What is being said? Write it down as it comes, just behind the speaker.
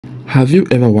Have you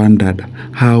ever wondered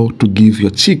how to give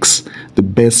your chicks the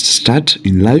best start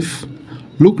in life?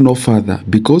 Look no further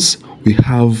because we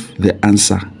have the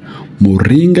answer.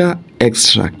 Moringa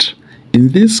Extract.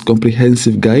 In this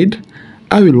comprehensive guide,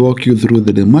 I will walk you through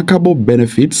the remarkable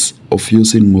benefits of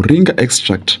using Moringa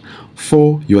Extract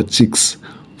for your chicks,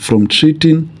 from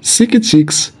treating sick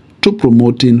chicks to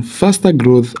promoting faster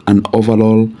growth and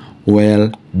overall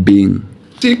well-being.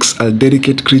 Chicks are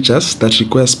delicate creatures that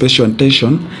require special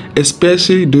attention,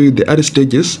 especially during the early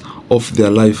stages of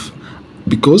their life.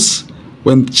 Because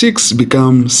when chicks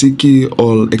become sicky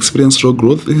or experience slow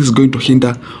growth, this is going to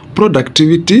hinder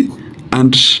productivity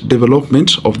and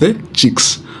development of the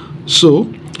chicks.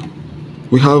 So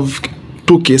we have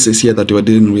two cases here that we are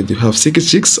dealing with. You have sicky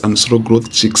chicks and slow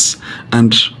growth chicks.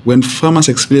 And when farmers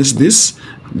experience this,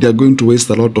 they are going to waste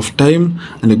a lot of time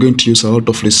and they're going to use a lot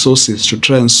of resources to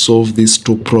try and solve these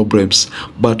two problems.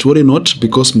 But worry not,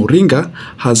 because Moringa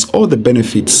has all the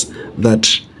benefits that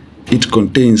it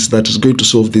contains that is going to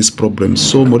solve these problems.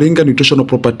 So Moringa nutritional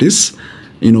properties,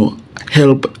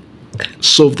 help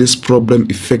solve this problem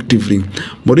effectively.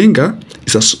 Moringa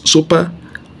is a super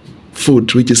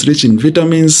food which is rich in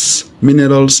vitamins,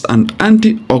 minerals, and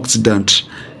antioxidants.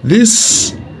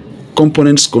 These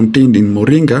components contained in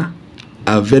Moringa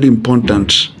are very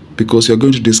important because we are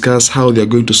going to discuss how they are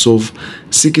going to solve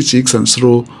sicky chicks and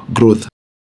slow growth.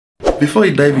 Before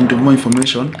I dive into more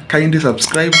information, kindly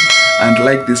subscribe and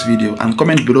like this video and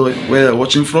comment below where you're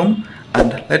watching from,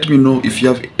 and let me know if you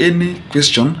have any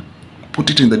question. Put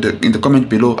it in the comment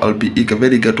below. I'll be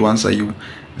very eager to answer you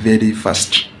very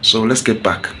fast. So let's get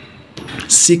back.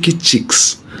 Sicky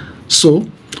chicks. So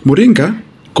Moringa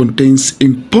contains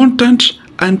important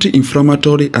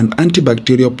anti-inflammatory and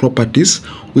antibacterial properties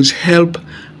which help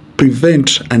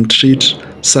prevent and treat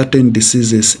certain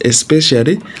diseases,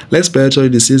 especially respiratory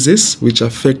diseases which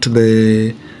affect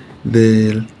the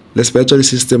respiratory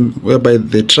system, whereby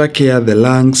the trachea, the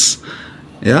lungs,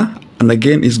 and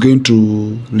again is going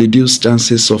to reduce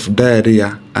chances of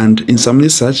diarrhea. And in some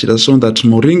research, it has shown that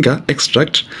Moringa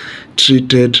extract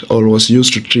treated or was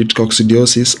used to treat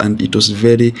coccidiosis, and it was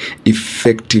very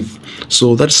effective.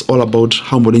 So that's all about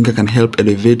how Moringa can help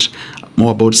elevate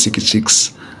more about sicky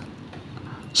chicks.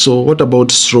 So what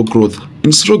about slow growth?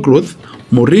 In slow growth,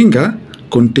 Moringa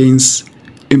contains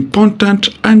important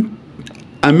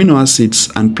amino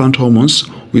acids and plant hormones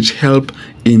which help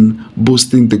in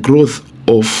boosting the growth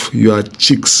of your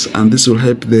chicks, and this will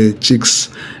help the chicks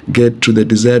get to the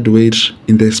desired weight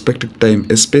in the expected time,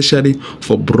 especially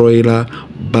for broiler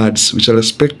birds, which are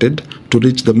expected to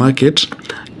reach the market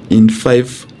in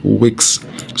 5 weeks.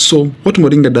 So what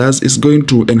Moringa does is going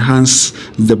to enhance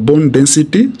the bone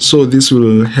density, so this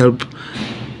will help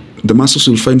the muscles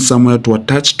will find somewhere to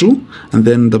attach to, and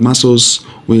then the muscles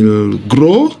will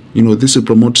grow. This will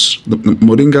promote the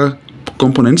Moringa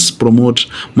components promote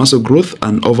muscle growth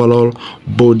and overall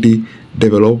body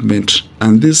development,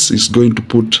 and this is going to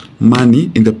put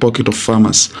money in the pocket of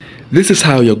farmers. This is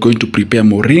how you're going to prepare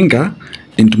Moringa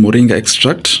into Moringa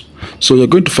extract. So you're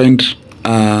going to find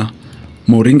a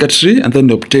Moringa tree, and then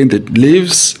you obtain the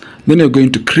leaves. Then you're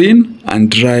going to clean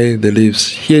and dry the leaves.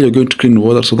 Here you're going to clean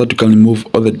water so that you can remove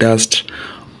all the dust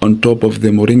on top of the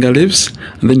Moringa leaves,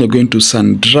 and then you're going to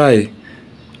sun dry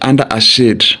under a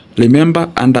shade.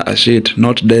 Remember, under a shade,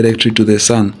 not directly to the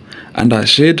sun. Under a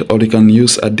shade, or you can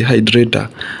use a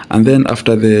dehydrator. And then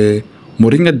after the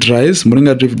Moringa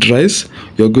leaf dries,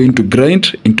 you're going to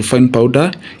grind into fine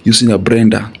powder using a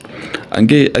blender.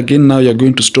 Again, now you're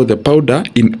going to store the powder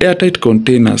in airtight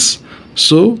containers.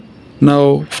 So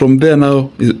now from there,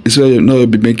 now is where you'll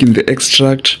be making the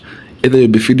extract. Either you'll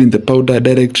be feeding the powder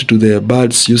directly to the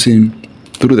birds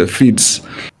through the feeds.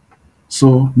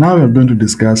 So now we are going to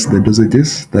discuss the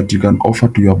dosages that you can offer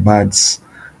to your birds,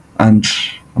 and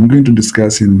I'm going to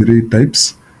discuss in 3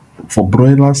 types: for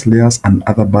broilers, layers, and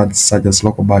other birds such as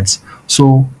local birds.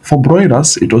 So for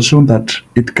broilers, it was shown that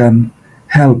it can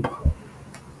help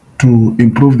to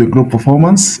improve the growth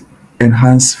performance,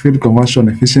 enhance feed conversion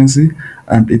efficiency,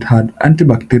 and it had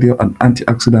antibacterial and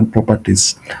antioxidant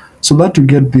properties. So that to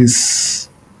get these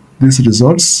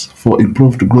results for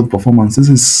improved growth performance, this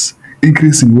is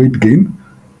increase in weight gain.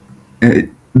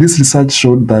 This research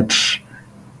showed that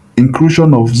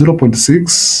inclusion of 0.6,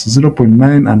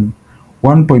 0.9, and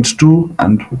 1.2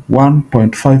 and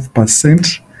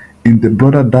 1.5% in the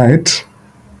broader diet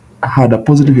had a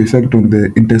positive effect on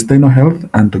the intestinal health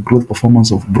and the growth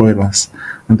performance of broilers,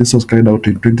 and this was carried out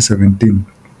in 2017.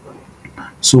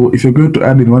 So if you're going to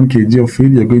add in 1 kg of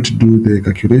feed, you're going to do the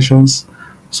calculations.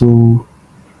 So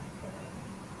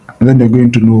and then you're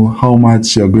going to know how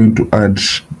much you're going to add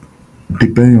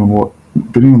depending on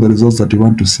depending on the results that you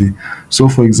want to see. So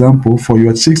for example, for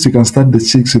your chicks, you can start the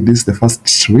chicks with this the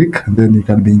first week, and then you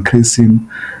can be increasing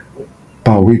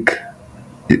per week.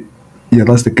 Yeah,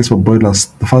 that's the case for broilers.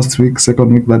 The first week,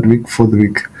 second week, third week, fourth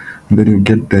week, and then you'll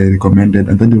get the recommended,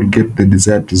 and then you'll get the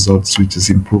desired results, which is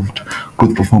improved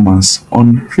growth performance.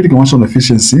 On feed conversion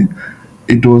efficiency,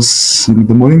 it was,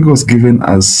 the moringa was given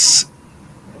as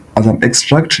an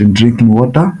extract in drinking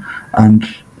water, and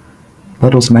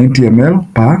that was 90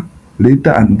 ml per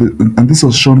liter, and this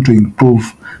was shown to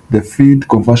improve the feed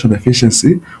conversion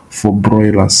efficiency for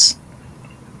broilers.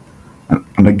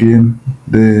 And again,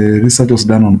 the research was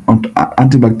done on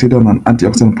antibacterial and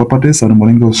antioxidant properties, and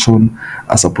moringa was shown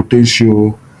as a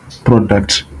potential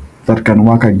product that can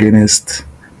work against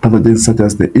pathogens such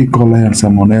as the E. coli and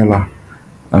Salmonella.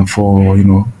 And for,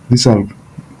 these are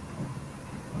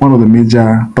one of the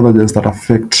major pathogens that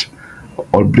affect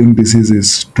or bring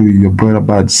diseases to your broiler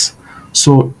birds.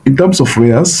 So in terms of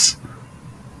rears,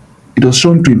 it was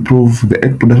shown to improve the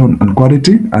egg production and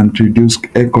quality and reduce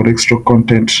egg cholesterol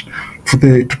content. For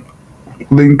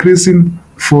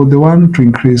the one to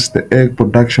increase the egg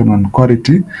production and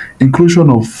quality, inclusion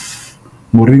of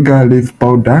moringa leaf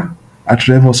powder at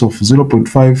levels of 0.5,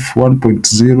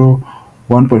 1.0,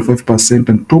 1.5%,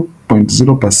 and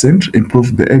 2.0%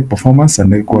 improved the egg performance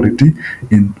and egg quality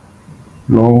in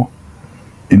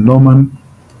Norman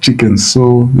chickens.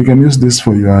 So you can use this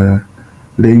for your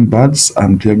laying birds,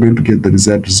 and you're going to get the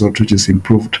desired result, which is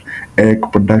improved egg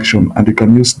production. And you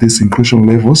can use these inclusion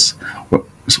levels.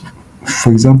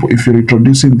 For example, if you're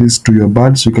introducing this to your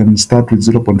birds, you can start with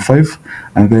 0.5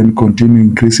 and then continue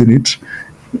increasing it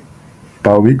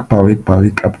per week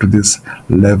up to this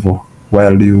level,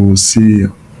 while you see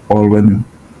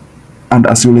and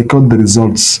as you record the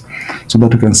results, so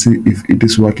that you can see if it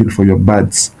is working for your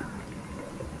birds.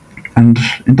 And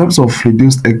in terms of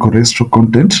reduced egg cholesterol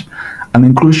content, an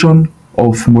inclusion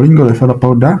of moringa referral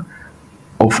powder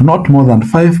of not more than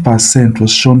 5%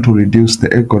 was shown to reduce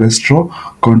the egg cholesterol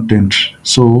content.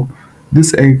 So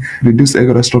this reduced egg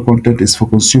cholesterol content is for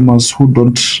consumers who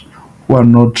are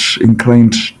not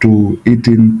inclined to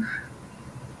eating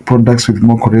products with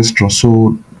more cholesterol.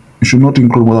 So you should not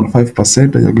include more than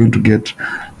 5%, and you're going to get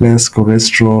less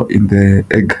cholesterol in the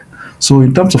egg. So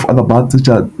in terms of other birds,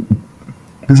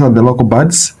 these are the local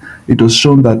birds, it was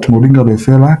shown that Moringa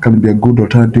referra can be a good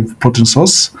alternative protein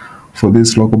source for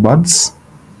these local birds.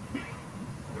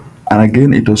 And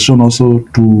again, it was shown also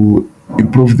to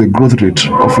improve the growth rate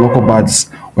of local birds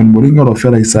when Moringa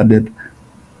referra is added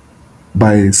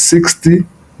by 60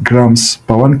 grams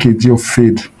per 1 kg of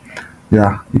feed.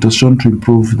 Yeah, it was shown to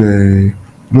improve the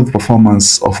growth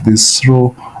performance of these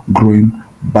slow growing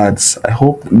birds. I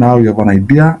hope now you have an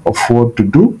idea of what to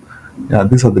do. Yeah,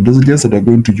 these are the dosages that you're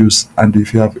going to use. And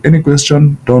if you have any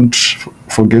question, don't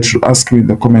forget to ask me in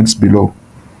the comments below.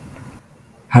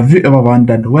 Have you ever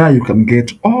wondered where you can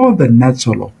get all the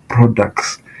natural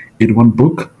products in one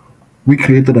book? We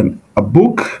created an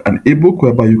ebook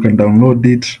whereby you can download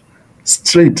it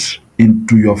straight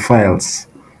into your files.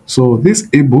 So this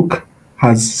ebook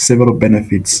has several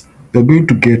benefits. You're going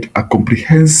to get a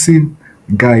comprehensive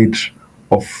guide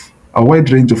of a wide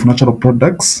range of natural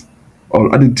products or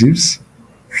additives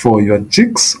for your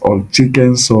chicks or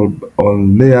chickens or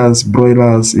layers,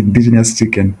 broilers, indigenous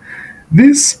chicken.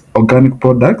 These organic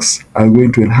products are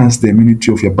going to enhance the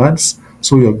immunity of your birds.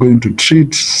 So you're going to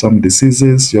treat some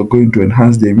diseases, you're going to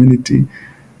enhance the immunity.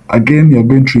 Again, you're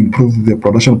going to improve the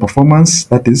production performance.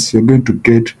 That is, you're going to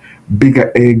get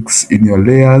bigger eggs in your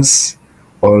layers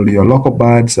or your local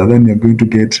birds, and then you're going to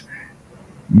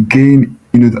gain,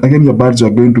 again, your birds are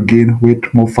going to gain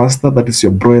weight more faster. That is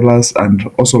your broilers and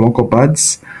also local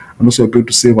birds. And also you're going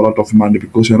to save a lot of money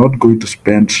because you're not going to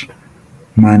spend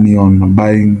money on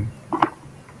buying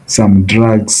some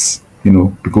drugs,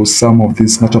 because some of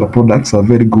these natural products are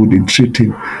very good in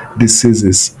treating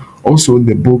diseases. Also,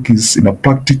 the book is in a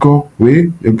practical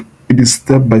way. It is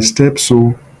step by step.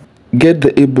 So get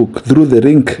the ebook through the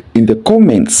link in the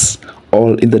comments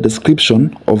or in the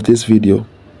description of this video.